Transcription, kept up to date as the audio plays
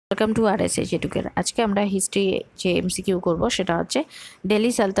Welcome to RSS এডুকের। আজকে আমরা history যে এমসিকিউ করব সেটা হচ্ছে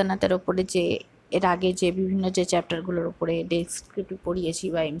দিল্লি সালতানাতের ওপরে যে এর আগে যে বিভিন্ন যে চ্যাপ্টারগুলোর উপরে ডেসক্রিপটিভ পড়িয়েছি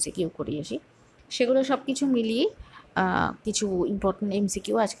বা এমসিকিউ করিয়েছি সেগুলো সব কিছু মিলিয়ে কিছু ইম্পর্টেন্ট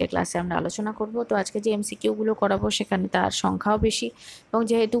এমসিকিউ আজকের ক্লাসে আমরা আলোচনা করব। তো আজকে যে এমসিকিউগুলো করাবো সেখানে তার সংখ্যাও বেশি এবং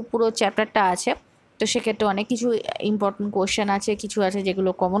যেহেতু পুরো চ্যাপ্টারটা আছে তো সেক্ষেত্রে অনেক কিছু ইম্পর্টেন্ট কোয়েশ্চেন আছে, কিছু আছে যেগুলো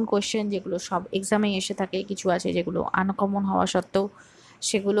কমন কোয়েশ্চেন যেগুলো সব এক্সামে এসে থাকে, কিছু আছে যেগুলো আনকমন হওয়া সত্ত্বেও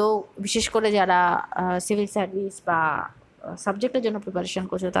সেগুলো বিশেষ করে যারা সিভিল সার্ভিস বা সাবজেক্টের জন্য প্রিপারেশন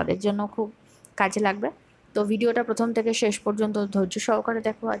করছো তাদের জন্য খুব কাজে লাগবে। তো ভিডিওটা প্রথম থেকে শেষ পর্যন্ত ধৈর্য সহকারে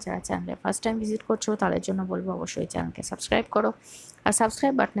দেখো। আর যারা চ্যানেলে ফার্স্ট টাইম ভিজিট করছো তাদের জন্য বলবো অবশ্যই চ্যানেলকে সাবস্ক্রাইব করো, আর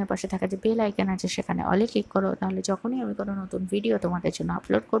সাবস্ক্রাইব বাটনের পাশে থাকা যে বেল আইকন আছে সেখানে অলে ক্লিক করো, তাহলে যখনই আমি কোনো নতুন ভিডিও তোমাদের জন্য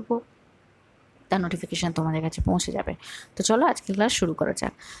আপলোড করবো তার নোটিফিকেশান তোমাদের কাছে পৌঁছে যাবে। তো চলো আজকের ক্লাস শুরু করা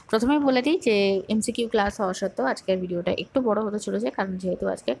যাক। প্রথমেই বলে দিই যে এমসিকিউ ক্লাস হওয়া সত্ত্বেও আজকের ভিডিওটা একটু বড় হতে চলেছে, কারণ যেহেতু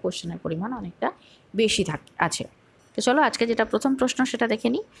আজকে কোশ্চেনের পরিমাণ অনেকটা বেশি আছে। তো চলো আজকে যেটা প্রথম প্রশ্ন সেটা দেখে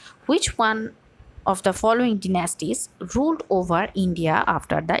নিই। Which one of the following ডিনাস্টিস ruled over India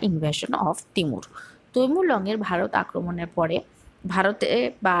after the invasion of Timur? তৈমুরলংয়ের Bharat আক্রমণের পরে ভারতে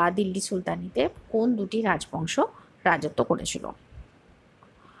বা দিল্লি সুলতানিতে কোন দুটি রাজবংশ রাজত্ব করেছিল?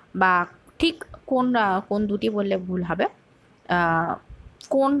 বা ঠিক কোন দুটি বললে ভুল হবে,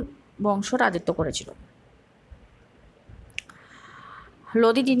 কোন বংশ রাজত্ব করেছিল?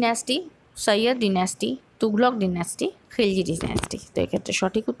 লোদি ডিনাস্টি, সৈয়দ ডিনাস্টি, তুগলক ডিনাস্টি, খিলজি ডিনাস্টি। তো এক্ষেত্রে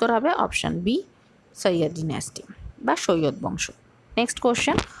সঠিক উত্তর হবে অপশান বি, সৈয়দ ডিনাস্টি বা সৈয়দ বংশ। Next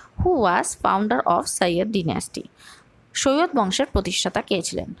question, who was founder of Syed ডিনাস্টি? Syed বংশের প্রতিষ্ঠাতা কে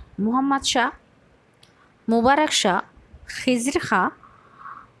ছিলেন? মুহাম্মদ শাহ, মুবারক শাহ, খিজির খাঁ,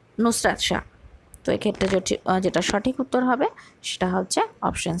 নুসরাত শাহ। তো এক্ষেত্রে যেটা সঠিক উত্তর হবে সেটা হচ্ছে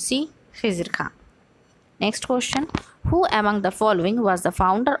option C, Khijir Khan. Next question, who among the following was the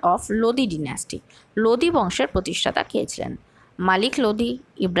founder of Lodi ডিনাস্টি? Lodi বংশের প্রতিষ্ঠাতা কে ছিলেন? মালিক লোদি,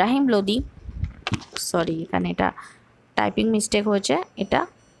 ইব্রাহিম লোদি, সরি এখানে এটা টাইপিং মিস্টেক হয়েছে, এটা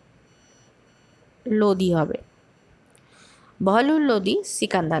লোদি হবে, বহলুল লোদি,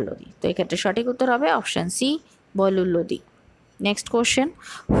 সিকান্দার লোদি। তো এক্ষেত্রে সঠিক উত্তর হবে option C, Bahlul Lodi. Next question,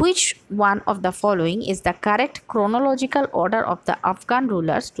 which one of the following is the correct chronological order of the Afghan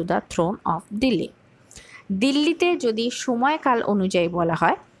rulers to the throne of Delhi? দিল্লিতে যদি সময়কাল অনুযায়ী বলা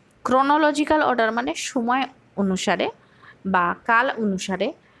হয়, ক্রোনোলজিক্যাল অর্ডার মানে সময় অনুসারে বা কাল অনুসারে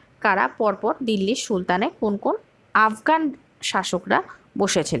কারা পরপর দিল্লির সুলতানে কোন কোন আফগান শাসকরা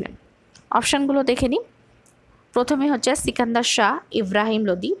বসেছিলেন? অপশানগুলো দেখে নিই। প্রথমে হচ্ছে Sikandar Shah, Ibrahim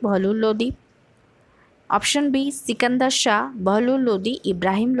Lodi, Bahlul Lodi. Option B, Sikandar Shah, Bahlul Lodi,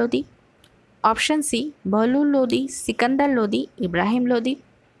 Ibrahim Lodi. Option C, Bahlul Lodi, Sikandar Lodi, Ibrahim Lodi.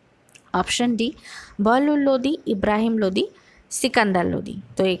 Option D, Bahlul Lodi, Ibrahim Lodi, Sikandar Lodi.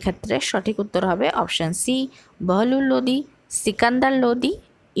 তো এই ক্ষেত্রে সঠিক উত্তর হবে option C, Bahlul Lodi, Sikandar Lodi,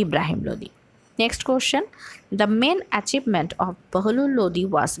 Ibrahim Lodi. Next question, the main achievement of Bahlul Lodi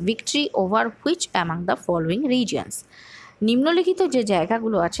was victory over which among the following regions? নিম্নলিখিত যে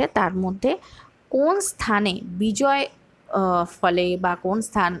জায়গাগুলো আছে তার মধ্যে কোন স্থানে বিজয় ফলে বা কোন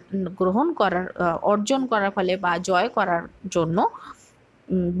স্থান অর্জন করার ফলে বা জয় করার জন্য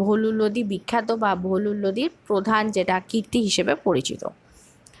বহলুল লোদি বিখ্যাত বা বহলুল লোদির প্রধান যেটা কীর্তি হিসেবে পরিচিত?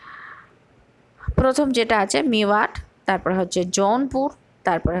 প্রথম যেটা আছে মেওয়াট, তারপরে হচ্ছে জৌনপুর,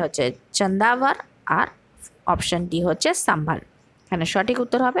 তারপরে হচ্ছে চন্দাওয়ার, আর অপশান ডি হচ্ছে সাম্ভাল। এখানে সঠিক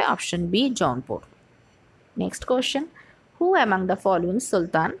উত্তর হবে option B, Jaunpur. Next question, who among the following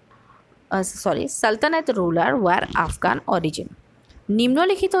সালতানাত ruler war Afghan origin?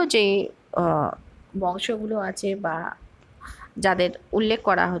 নিম্নলিখিত যে বংশগুলো আছে বা যাদের উল্লেখ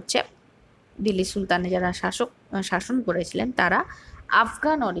করা হচ্ছে দিল্লি সুলতানে যারা শাসন করেছিলেন তারা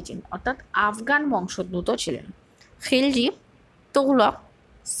আফগান অরিজিন অর্থাৎ আফগান বংশোদ্ভূত ছিলেন। খিলজি, তুগলক,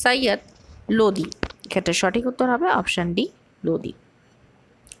 সৈয়দ, লোদি। এক্ষেত্রে সঠিক উত্তর হবে option D, Lodi.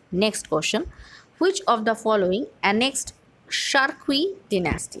 Next question, which of the following annexed শারকুই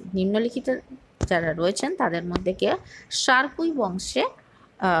ডিনাস্টি? নিম্নলিখিত যারা রয়েছেন তাদের মধ্যে কে শারকুই বংশে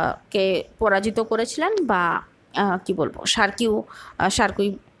কে পরাজিত করেছিলেন বা কি বলবো শারকুই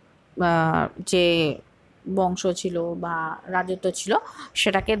যে বংশ ছিল বা রাজত্ব ছিল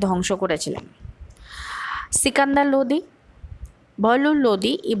সেটাকে ধ্বংস করেছিলেন? সিকান্দার লোদি, বহলুল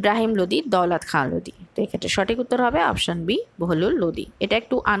লোদি, ইব্রাহিম লোদি, দৌলত খান লোদি। তো এক্ষেত্রে সঠিক উত্তর হবে অপশান বি, বহলুল লোদি। এটা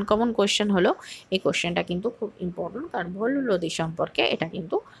একটু আনকমন কোয়েশ্চেন হলো, এই কোয়েশ্চেনটা কিন্তু খুব ইম্পর্টেন্ট, কারণ বহলুল লোদি সম্পর্কে এটা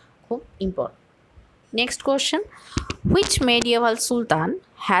কিন্তু খুব important. Next question, which মেডিয়েভাল Sultan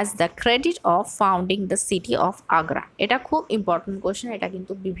has the credit of founding the city of Agra? এটা খুব ইম্পর্টেন্ট কোয়েশ্চেন। এটা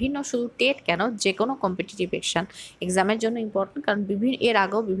কিন্তু বিভিন্ন, শুধু টেট কেন, যে কোনো কম্পিটিটিভ এক্সামের জন্য ইম্পর্টেন্ট, কারণ এর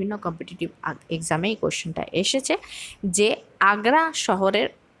আগেও বিভিন্ন কম্পিটিটিভ এক্সামে এই কোয়েশ্চেনটা এসেছে যে আগ্রা শহরের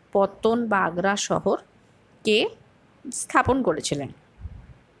পতন বা আগ্রা শহর কে স্থাপন করেছিলেন?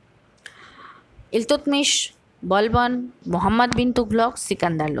 ইলতুৎমিশ, বলবন, মোহাম্মদ বিন তুগলক,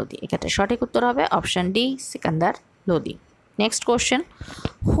 সিকান্দার লোদি। এক্ষেত্রে সঠিক উত্তর হবে option D, Sikandar Lodi. Next question,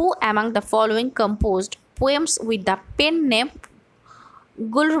 who among the following composed poems with the pen name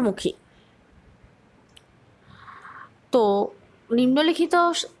গুলরমুখী? তো নিম্নলিখিত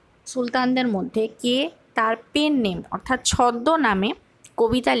সুলতানদের মধ্যে কে তার পেন নেম অর্থাৎ ছদ্ম নামে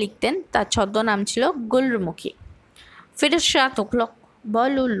কবিতা লিখতেন? তার ছদ্ম নাম ছিল গুলরমুখী। ফিরোজ শাহ তুগলক,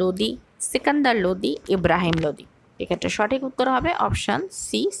 বলুল লোদি, সিকান্দার লোদি, ইব্রাহিম লোদি। এক্ষেত্রে সঠিক উত্তর হবে অপশান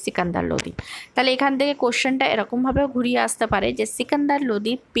সি, সিকান্দার লোদি। তাহলে এখান থেকে কোশ্চেনটা এরকমভাবেও ঘুরিয়ে আসতে পারে যে সিকান্দার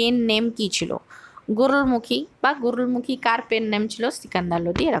লোদির পেন নেম কী ছিল? গুরুলমুখী, বা গুরুলমুখী কার পেন নেম ছিল? সিকান্দার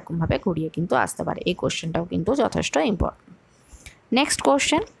লোদি। এরকমভাবে ঘুরিয়ে কিন্তু আসতে পারে। এই কোশ্চেনটাও কিন্তু যথেষ্ট important. Next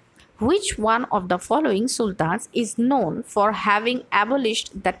question, which one of the following sultans is known for having abolished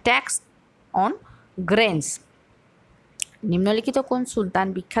the tax on grains? নিম্নলিখিত কোন সুলতান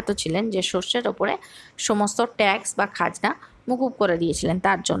বিখ্যাত ছিলেন যে শস্যের ওপরে সমস্ত ট্যাক্স বা খাজনা মুকুব করে দিয়েছিলেন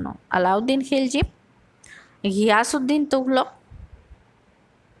তার জন্য? আলাউদ্দিন খিলজি, গিয়াসউদ্দিন তুগলক,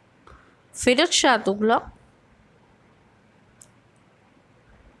 ফিরোজ শাহ তুগলক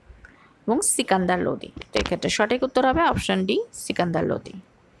এবং সিকান্দার লোদি। তো এক্ষেত্রে সঠিক উত্তর হবে option D, Sikandar Lodi.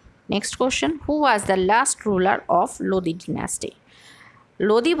 Next question, who was the last ruler of Lodi ডিনাস্টি?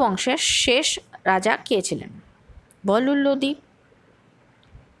 Lodi বংশের শেষ রাজা কে ছিলেন? বলুল লোদি,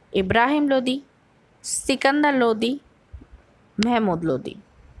 ইব্রাহিম লোদি, সিকান্দার লোদি, মেহমুদ লোদি।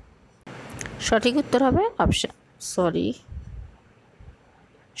 সঠিক উত্তর হবে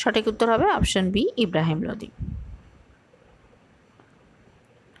option B, Ibrahim Lodi.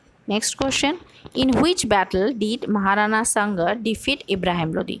 Next question, in which battle did Maharana সাঙ্গ ডিফিট ইব্রাহিম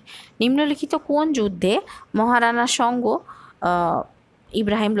লোদি? নিম্নলিখিত কোন যুদ্ধে মহারানা সঙ্গ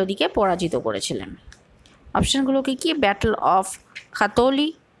ইব্রাহিম লোদিকে পরাজিত করেছিলেন? অপশানগুলো কি? Battle of খাতৌলি,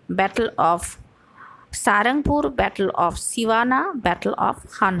 battle of সারঙ্গপুর, battle of সিওয়ানা, battle of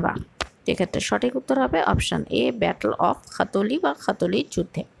খানবা। এক্ষেত্রে সঠিক উত্তর হবে অপশান এ, ব্যাটল অফ খাতৌলি বা খাতৌলির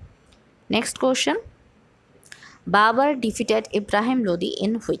যুদ্ধে। Next question, Babur defeated Ibrahim Lodi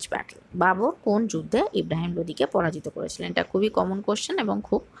in which battle? Babur কোন যুদ্ধে ইব্রাহিম লোদিকে পরাজিত করেছিলেন? এটা খুবই কমন কোয়েশ্চেন এবং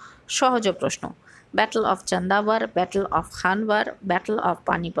খুব সহজ প্রশ্ন। Battle of চান্দাবার, battle of খানবার, battle of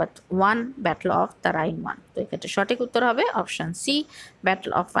Panipat 1, battle of তারাইন 1। তো এক্ষেত্রে সঠিক উত্তর হবে option C,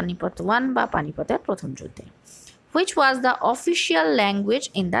 battle of Panipat 1 বা পানিপতের প্রথম যুদ্ধে। Which was the official language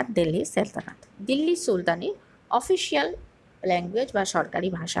in the Delhi সালতানাত? Delhi সুলতানির official language বা সরকারি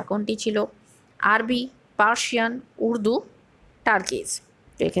ভাষা কোনটি ছিল? আরবি, পার্সিয়ান, উর্দু, টার্কিজ।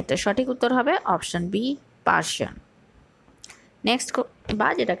 তো এক্ষেত্রে সঠিক উত্তর হবে অপশান বি, পার্সিয়ান। নেক্সট, বা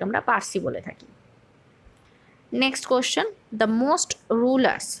যেটাকে আমরা পার্সি বলে থাকি। Next question, the most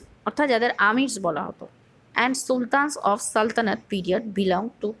rulers অর্থাৎ যাদের আমিরস বলা হতো and sultans of সালতানাত period belong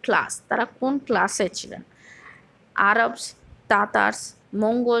to class, তারা কোন ক্লাসে ছিলেন? Arabs, তাতার্স,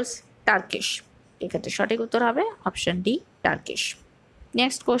 Mongols, Turkish. এক্ষেত্রে সঠিক উত্তর হবে option D, Turkish.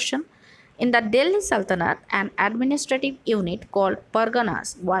 Next question, in the Delhi Sultanate, an administrative unit called Parganas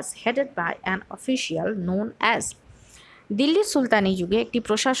was headed by an official known as? Delhi সুলতানি যুগে একটি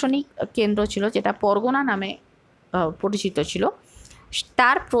প্রশাসনিক কেন্দ্র ছিল যেটা পরগনা নামে পরিচিত ছিল।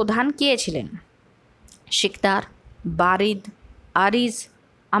 তার প্রধান কে ছিলেন? শিকদার, বারিদ, আরিজ,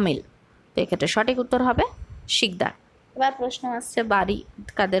 আমিল। তো এক্ষেত্রে সঠিক উত্তর হবে শিকদার। এবার প্রশ্ন আসছে, বারিদ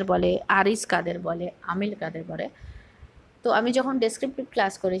কাদের বলে, আরিজ কাদের বলে, আমিল কাদের বলে? তো আমি যখন ডেসক্রিপটিভ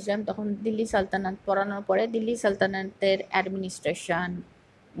ক্লাস করেছিলাম তখন দিল্লি সালতানাত পড়ানোর পরে দিল্লি সালতানাতের অ্যাডমিনিস্ট্রেশন,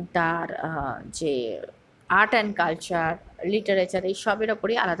 তার যে আর্ট অ্যান্ড কালচার, লিটারেচার, এই সবের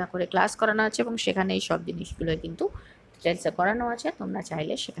ওপরেই আলাদা করে ক্লাস করানো আছে এবং সেখানে এই সব জিনিসগুলো কিন্তু ডিটেলসে করানো আছে। তোমরা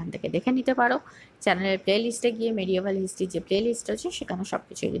চাইলে সেখান থেকে দেখে নিতে পারো। চ্যানেলের প্লেলিস্টে গিয়ে মেডিয়েভাল হিস্ট্রি যে প্লেলিস্ট আছে সেখানে সব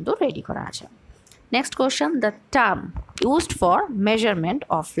কিছুই কিন্তু রেডি করা আছে। Next question, the term used for measurement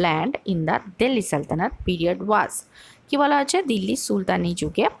of land in the Delhi সালতানাত period ওয়াজ? কি বলা হচ্ছে? দিল্লি সুলতানি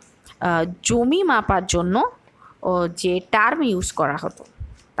যুগে জমি মাপার জন্য যে টার্ম ইউজ করা হতো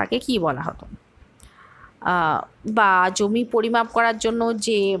তাকে কি বলা হতো? বা জমি পরিমাপ করার জন্য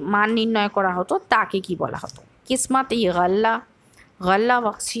যে মান নির্ণয় করা হতো তাকে কি বলা হতো? কিসমত ই গল্লা, গল্লা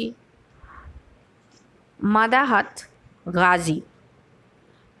বক্সি, মাদাহাত, গাজী।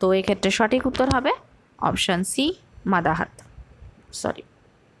 তো এক্ষেত্রে সঠিক উত্তর হবে option C, মাদাহাত।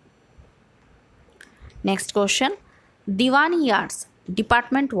 Next question, Deewani ইয়ার্ডস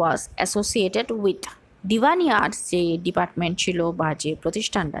department was associated with, দিওয়ানিয়ার্স যে ডিপার্টমেন্ট ছিল বা যে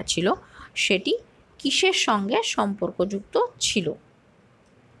প্রতিষ্ঠানটা ছিল সেটি কিসের সঙ্গে সম্পর্কযুক্ত ছিল?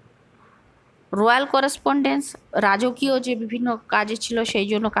 রয়্যাল করেসপন্ডেন্স, রাজকীয় যে বিভিন্ন কাজে ছিল সেই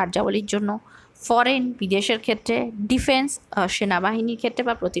জন্য কার্যাবলীর জন্য, ফরেন বিদেশের ক্ষেত্রে, ডিফেন্স সেনাবাহিনীর ক্ষেত্রে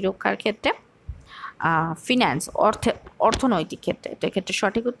বা প্রতিরক্ষার ক্ষেত্রে, ফিন্যান্স অর্থনৈতিক ক্ষেত্রে। তো এক্ষেত্রে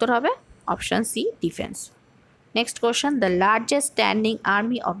সঠিক উত্তর হবে option C, defence. Next question, the largest standing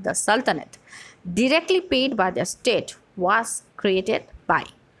army of the সালতানাত directly paid by the state was created by.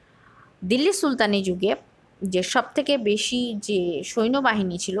 Delhi সুলতানি যুগে যে সবথেকে বেশি যে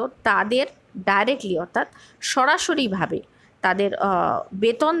সৈন্যবাহিনী ছিল তাদের ডাইরেক্টলি অর্থাৎ সরাসরিভাবে তাদের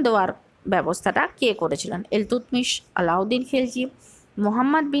বেতন দেওয়ার ব্যবস্থাটা কে করেছিলেন? ইলতুৎমিশ, আলাউদ্দিন খিলজি,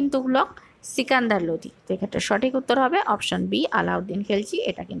 মোহাম্মদ বিন তুগলক, সিকান্দার লোদি। তো এক্ষেত্রে সঠিক উত্তর হবে অপশান বি, আলাউদ্দিন খিলজি।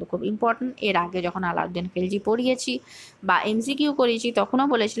 এটা কিন্তু খুব ইম্পর্টেন্ট। এর আগে যখন আলাউদ্দিন খিলজি পড়িয়েছি বা এমসিকিউ করিয়েছি তখনও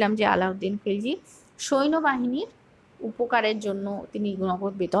বলেছিলাম যে আলাউদ্দিন খিলজি সৈন্যবাহিনীর উপকারের জন্য তিনি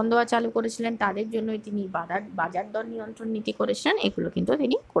নগদ বেতন দেওয়া চালু করেছিলেন, তাদের জন্যই তিনি বাজার দর নিয়ন্ত্রণ নীতি করেছিলেন, এগুলো কিন্তু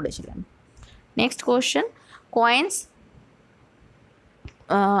তিনি করেছিলেন। নেক্সট কোয়েশ্চেন, কয়েন্স,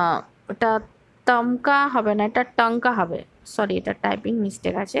 এটা তমকা হবে না, এটা টঙ্কা হবে, সরি এটা টাইপিং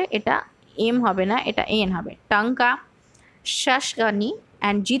মিস্টেক আছে, এটা এম হবে না, এটা এন হবে। টঙ্কা, শাসগানি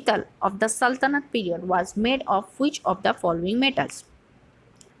and জিতাল of the সালতানাত period was made of which of the following metals?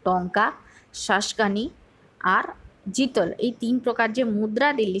 টঙ্কা, শাসগানি আর জিতল, এই তিন প্রকার যে মুদ্রা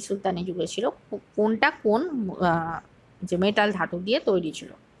দিল্লি সুলতানি যুগে ছিল কোনটা কোন যে মেটাল ধাতু দিয়ে তৈরি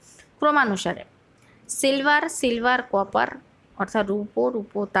ছিল? ক্রমানুসারে সিলভার, সিলভার কপার অর্থাৎ রূপো,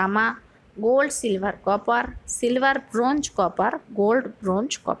 রূপো তামা, gold silver copper, silver bronze copper, gold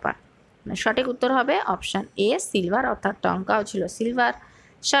bronze copper. সঠিক উত্তর হবে অপশান এ, সিলভার, অর্থাৎ টঙ্কাও ছিল সিলভার,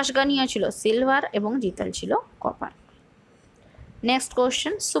 শাসগানিও ছিল সিলভার এবং জিতাল ছিল copper. Next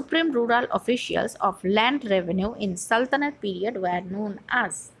question, supreme rural officials of land revenue in Sultanate period were known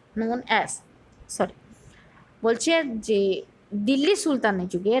as বলছে যে দিল্লি সুলতানের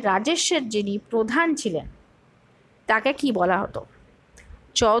যুগে রাজস্বের যিনি প্রধান ছিলেন তাকে কি বলা হতো?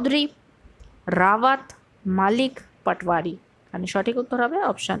 চৌধুরী, রাওয়াত, মালিক, পাটওয়ারি। মানে সঠিক উত্তর হবে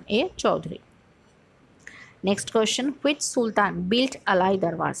option A, Chowdhury. Next question, which Sultan built আলাই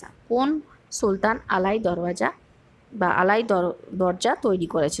দরওয়াজা? কোন সুলতান আলাই দরওয়াজা বা আলাই দরজা তৈরি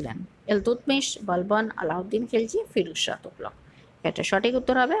করেছিলেন? ইলতুৎমিশ, বলবন, আলাউদ্দিন খিলজি, ফিরোজ শাহ তুগলক। এটা সঠিক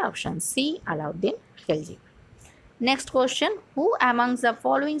উত্তর হবে option C, Alauddin Khilji. Next question, who amongst the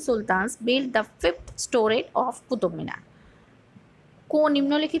following sultans built the fifth storage of Qutub Minar? কোন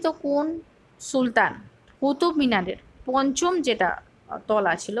নিম্নলিখিত কোন সুলতান কুতুব মিনারের পঞ্চম যেটা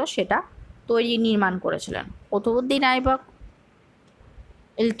তলা ছিল সেটা নির্মাণ করেছিলেন? কুতুবউদ্দিন আইবক,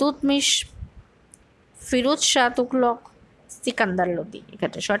 ইলতুৎমিশ, ফিরোজ শাহ তুগলক, সিকান্দার লোদি।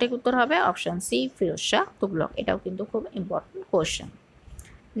 এক্ষেত্রে সঠিক উত্তর হবে অপশান সি, ফিরোজ শাহ তুগলক। এটাও কিন্তু খুব important question.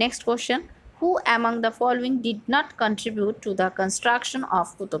 Next question, who among the following did not contribute to the construction of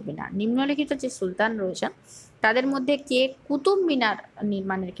Qutub Minar? নিম্নলিখিত যে সুলতান রয়েছেন তাদের মধ্যে কে কুতুব মিনার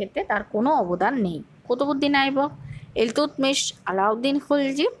নির্মাণের ক্ষেত্রে তার কোনো অবদান নেই? কুতুবউদ্দিন আইবক, ইলতুৎমিশ, আলাউদ্দিন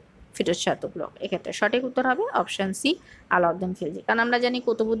খিলজি, ফিরোজ শাহ তুগলক। এক্ষেত্রে সঠিক উত্তর হবে অপশান সি, আলাউদ্দিন খিলজি। কারণ আমরা জানি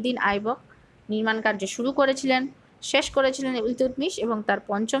কুতুবউদ্দিন আইবক নির্মাণ কার্য শুরু করেছিলেন, শেষ করেছিলেন ইলতুৎমিশ, এবং তার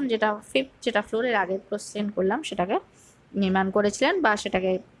পঞ্চম যেটা ফিফথ যেটা ফ্লোরের আগে প্রশ্ন করলাম সেটাকে নির্মাণ করেছিলেন বা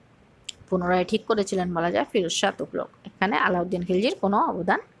সেটাকে পুনরায় ঠিক করেছিলেন বলা যায় ফিরোজ শাহ তুগলক। এখানে আলাউদ্দিন খিলজির কোনো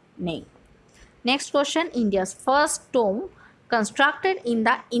অবদান নেই। Next question, India's first Tomé constructed in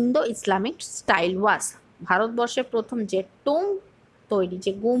the Indo Islamic style ওয়াজ? ভারতবর্ষের প্রথম যে টোম তৈরি,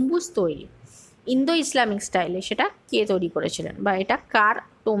 যে গম্বুজ তৈরি ইন্দো ইসলামিক স্টাইলে, সেটা কে তৈরি করেছিলেন বা এটা কার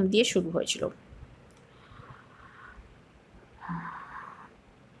টোম দিয়ে শুরু হয়েছিল?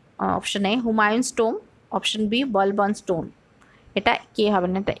 Option A Humayun Tomé, option B Balban Tomé. এটা কে হবে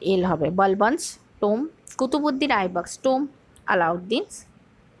না, এটা এল হবে, Balban Tomé, Qutbuddin Aibak Tomé, Alauddin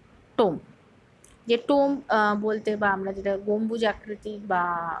Tomé. যে টোম বলতে বা আমরা যেটা গম্বুজ আকৃতি বা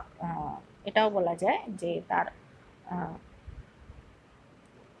এটাও বলা যায় যে তার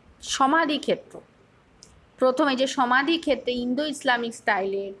সমাধি ক্ষেত্র, প্রথমে যে সমাধি ক্ষেত্রে ইন্দো ইসলামিক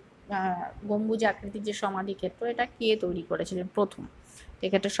স্টাইলে গম্বুজ আকৃতির যে সমাধি ক্ষেত্র, এটা কে তৈরি করেছিলেন প্রথম?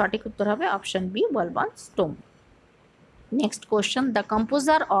 এক্ষেত্রে সঠিক উত্তর হবে option B, Balban Tomé. Next question, the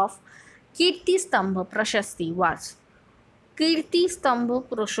composer of কীর্তি স্তম্ভ প্রশস্তি ওয়াজ? কীর্তি স্তম্ভ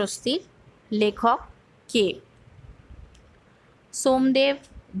প্রশস্তির লেখক কে? সোমদেব,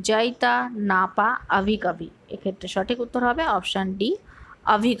 জয়তা, নাপা, অভিকবি। এক্ষেত্রে সঠিক উত্তর হবে অপশান ডি,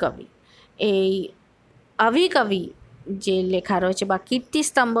 অভিকবি। এই অভিকবি যে লেখা রয়েছে বা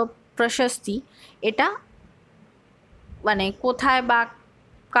কীর্তিস্তম্ভ প্রশস্তি, এটা মানে কোথায় বা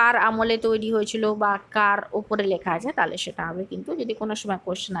কার আমলে তৈরি হয়েছিল বা কার ওপরে লেখা আছে, তাহলে সেটা হবে কিন্তু, যদি কোনো সময়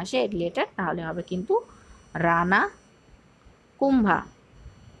কোশ্চেন আসে রিলেটেড, তাহলে হবে কিন্তু রানা কুম্ভা।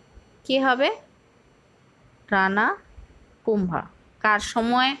 কি হবে? রানা কুম্ভা। কার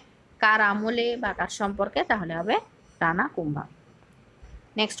সময়, কার আমলে বা কার সম্পর্কে, তাহলে হবে Rana Kumbha.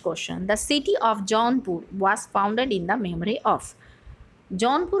 Next question, the city of Jaunpur was founded in the memory of.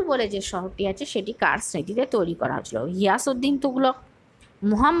 Jaunpur বলে যে শহরটি আছে সেটি কার স্মৃতিতে তৈরি করা হয়েছিল? গিয়াসউদ্দিন তুগলক,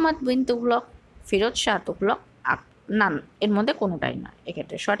 মুহাম্মদ বিন তুগলক, ফিরোজ শাহ তুগলক, না এর মধ্যে কোনোটাই নয়।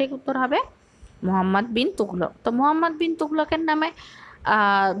 এক্ষেত্রে সঠিক উত্তর হবে মুহাম্মদ বিন তুগলক। তো মুহাম্মদ বিন তুগলকের নামে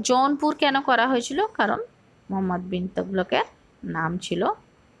জৌনপুর কেন করা হয়েছিল? কারণ মুহাম্মদ বিন তুগলকের নাম ছিল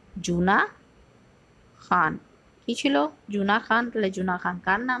জুনা খান। কি ছিল? জুনা খান। তাহলে জুনা খান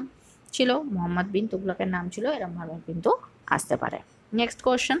কার নাম ছিল? মুহাম্মদ বিন তুগলকের নাম ছিল। এরকমভাবে কিন্তু আসতে পারে। নেক্সট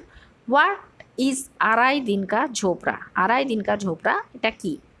কোশ্চেন, হোয়াট ইজ আড়াই দিন কা ঝোপড়া? আড়াই দিন কা ঝোপড়া এটা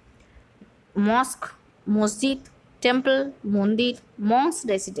কি? মস্ক, মসজিদ, টেম্পল, মন্দির, মংস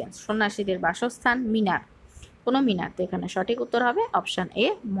রেসিডেন্স সন্ন্যাসীদের বাসস্থান, মিনার, কোনো মিনার। তো এখানে সঠিক উত্তর হবে অপশান এ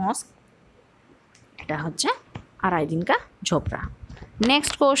মস্ক। এটা হচ্ছে আড়াই দিন কা ঝোপড়া।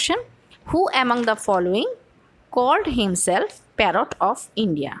 Next question, who among the following called himself parrot of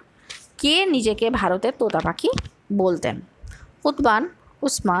India? কে নিজেকে ভারতের তোতা পাখি বলতেন? উতবান,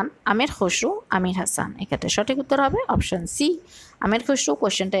 উসমান, আমির খসরু, আমির হাসান। এক্ষেত্রে সঠিক উত্তর হবে অপশান সি আমির খসরু।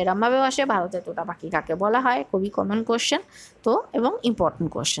 কোশ্চেনটা এরমভাবেও আসে, ভারতের তোতা পাখি কাকে বলা হয়? খুবই কমন কোশ্চেন তো, এবং important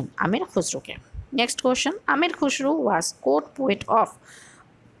question, Aamir খসরুকে। Next question, Aamir Khasru was court poet of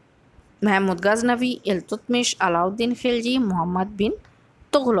Mahmud গাজনভি, Iltutmish, Alauddin Khilji, Muhammad bin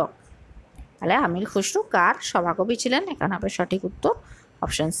Tughlaq. তাহলে আমির খসরু কার সভাকবি ছিলেন? এখানে হবে সঠিক উত্তর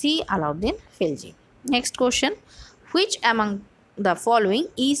option C Alauddin Khilji. Next question, which among the following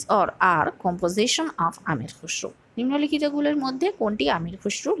is or R composition of আমির খসরু? নিম্নলিখিতগুলোর মধ্যে কোনটি আমির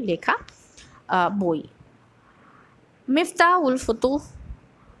খসরুর লেখা বই? মিফতাহ উল ফুতুহ,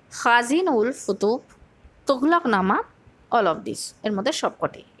 খাজিন উল ফুতুহ, তুগলকনামা, অল অফ দিস। এর মধ্যে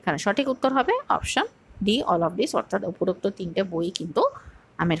সবকটি। এখানে সঠিক উত্তর হবে option D all of this, অর্থাৎ উপরোক্ত তিনটে বই কিন্তু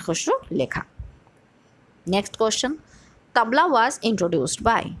আমির খসরুর লেখা। Next question, tabla was introduced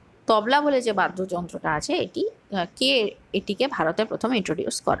by. তবলা বলে যে বাদ্যযন্ত্রটা আছে এটিকে ভারতে প্রথম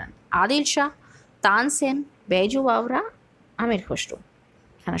ইন্ট্রোডিউস করেন? আদিল শাহ, তানসেন, বেজু বাবরা, আমির খসরু।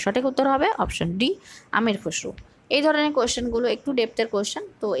 এখানে সঠিক উত্তর হবে অপশন ডি আমির খসরু। এই ধরনের কোশ্চেনগুলো একটু ডেপথের কোশ্চেন,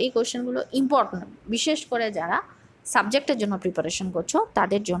 তো এই কোশ্চেনগুলো ইম্পর্টেন্ট, বিশেষ করে যারা সাবজেক্টের জন্য প্রিপারেশন করছো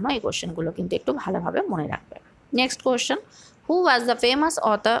তাদের জন্য এই কোশ্চেনগুলো কিন্তু একটু ভালোভাবে মনে রাখবে। Next question, who was the famous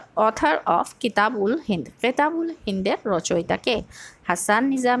author of কিতাবুল হিন্দ? কিতাবুল হিন্দের রচয়িতা কে? হাসান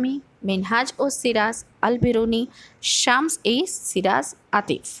নিজামি, মিনহাজ ও সিরাজ, আল বিরুনি, শামস ই সিরাজ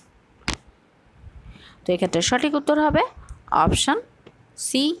আতিফ। তো এক্ষেত্রে সঠিক উত্তর হবে option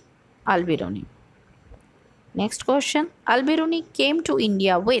C Al বিরুনি। Next question, Al বিরুনি came to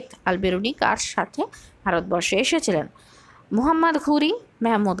India with. আল বিরুনি কার সাথে ভারতবর্ষে এসেছিলেন? মুহাম্মদ ঘুরি,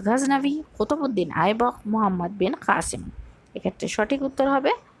 মেহমুদ গাজনভি, কুতুবউদ্দিন আইবক, মুহাম্মদ বিন কাসিম। এক্ষেত্রে সঠিক উত্তর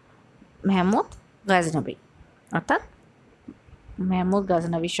হবে মেহমুদ গাজনভি, অর্থাৎ মেহমুদ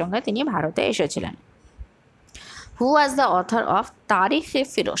গাজনভির সঙ্গে তিনি ভারতে এসেছিলেন। হু was the author of তারিখ-এ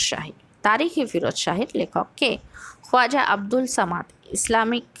Firoz শাহী? তারিখ-এ ফিরোজ শাহীর লেখক কে? খ্বাজা আব্দুল সামাদ,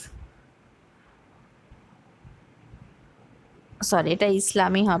 এটা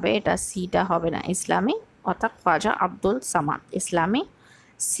ইসলামী হবে, এটা সিটা হবে না, ইসলামী, অর্থাৎ খ্বাজা আব্দুল সামাদ ইসলামী।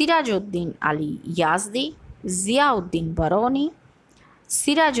 সিরাজউদ্দিন আলী ইয়াজদি, জিয়াউদ্দিন বারৌনি,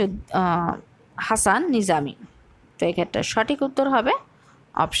 হাসান নিজামি। তো এক্ষেত্রে সঠিক উত্তর হবে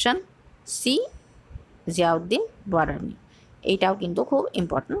অপশান সি জিয়াউদ্দিন বারৌনি। এইটাও কিন্তু খুব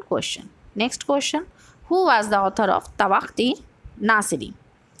important question. Next question, who was the author of তাবাক্তি Nasiri?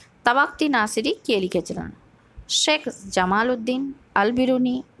 তাবাক্তি Nasiri কে লিখেছিলেন? শেখ জামাল উদ্দিন, আল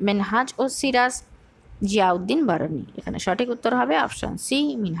বিরুনি, মিনহাজ ও সিরাজ, জিয়াউদ্দিন বারৌনি। এখানে সঠিক উত্তর হবে option C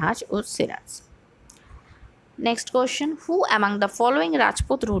Minhaj O Siraj. Next question, who among the following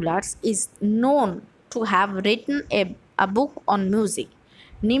Rajput rulers is known to have written A book on music?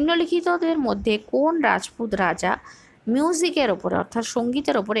 নিম্নলিখিতদের মধ্যে কোন রাজপুত রাজা মিউজিকের ওপরে অর্থাৎ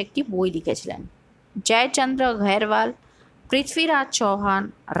সঙ্গীতের ওপরে একটি বই লিখেছিলেন? জয়চন্দ্র ঘেরওয়াল, পৃথ্বীরাজ চৌহান,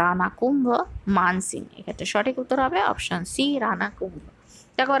 রানা কুম্ভ, মান সিং। এক্ষেত্রে সঠিক উত্তর হবে অপশান সি রানা কুম্ভ।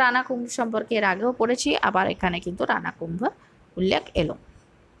 দেখো রানা কুম্ভ সম্পর্কে এর আগেও পড়েছি, আবার এখানে কিন্তু রানা কুম্ভ উল্লেখ এলো।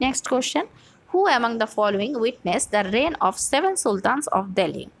 Next question, who among the following witness the rain of 7 sultans of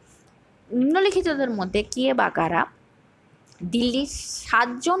Delhi? নিম্নলিখিতদের মধ্যে কে বা কারা দিল্লির 7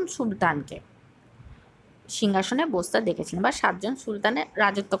 জন সুলতানকে সিংহাসনে বসতে দেখেছিলেন বা 7 জন সুলতানের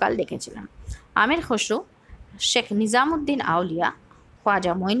রাজত্বকাল দেখেছিলেন? আমির খসরু, শেখ নিজামুদ্দিন আউলিয়া,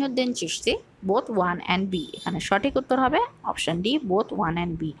 Khwaja Moinuddin Chishti, both 1 and B। এখানে সঠিক উত্তর হবে option D, both 1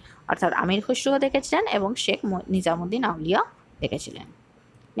 and B, অর্থাৎ আমির খুসরো দেখেছিলেন এবং শেখ নিজামুদ্দিন আউলিয়া দেখেছিলেন।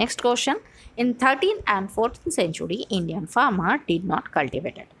 Next question, in 13th and 14th century Indian farmer did not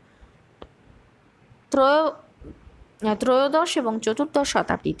cultivated. ত্রয়োদশ এবং চতুর্দশ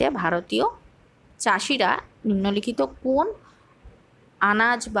শতাব্দীতে ভারতীয় চাষিরা নিম্নলিখিত কোন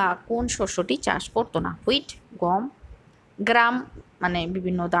আনাজ বা কোন শস্যটি চাষ করতো না? হুইট, গম, গ্রাম মানে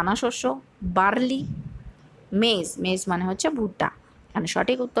বিভিন্ন দানা শস্য, বার্লি, মেজ, মেজ মানে হচ্ছে ভুট্টা। এখানে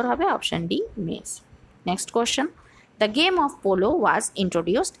সঠিক উত্তর হবে option D, maize. Next question, the game of polo was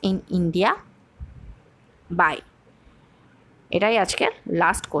introduced in India by. এটাই আজকের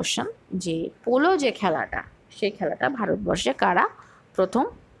লাস্ট কোশ্চেন, যে পোলো যে খেলাটা, সেই খেলাটা ভারতবর্ষে কারা প্রথম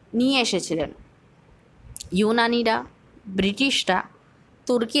নিয়ে এসেছিলেন? ইউনানিরা, ব্রিটিশরা,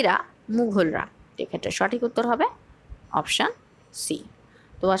 তুর্কিরা, মুঘলরা। এক্ষেত্রে সঠিক উত্তর হবে অপশান সি।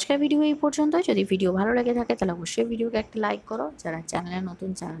 তো আজকের ভিডিও এই পর্যন্ত। যদি ভিডিও ভালো লেগে থাকে তাহলে অবশ্যই ভিডিওকে একটা লাইক করো, যারা চ্যানেলে নতুন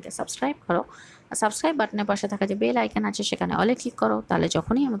চ্যানেলকে সাবস্ক্রাইব করো, আর সাবস্ক্রাইব বাটনের পাশে থাকা যে বেল আইকন আছে সেখানে অলে ক্লিক করো, তাহলে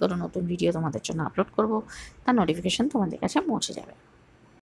যখনই আমি কোনো নতুন ভিডিও তোমাদের জন্য আপলোড করব তার নোটিফিকেশান তোমাদের কাছে পৌঁছে যাবে।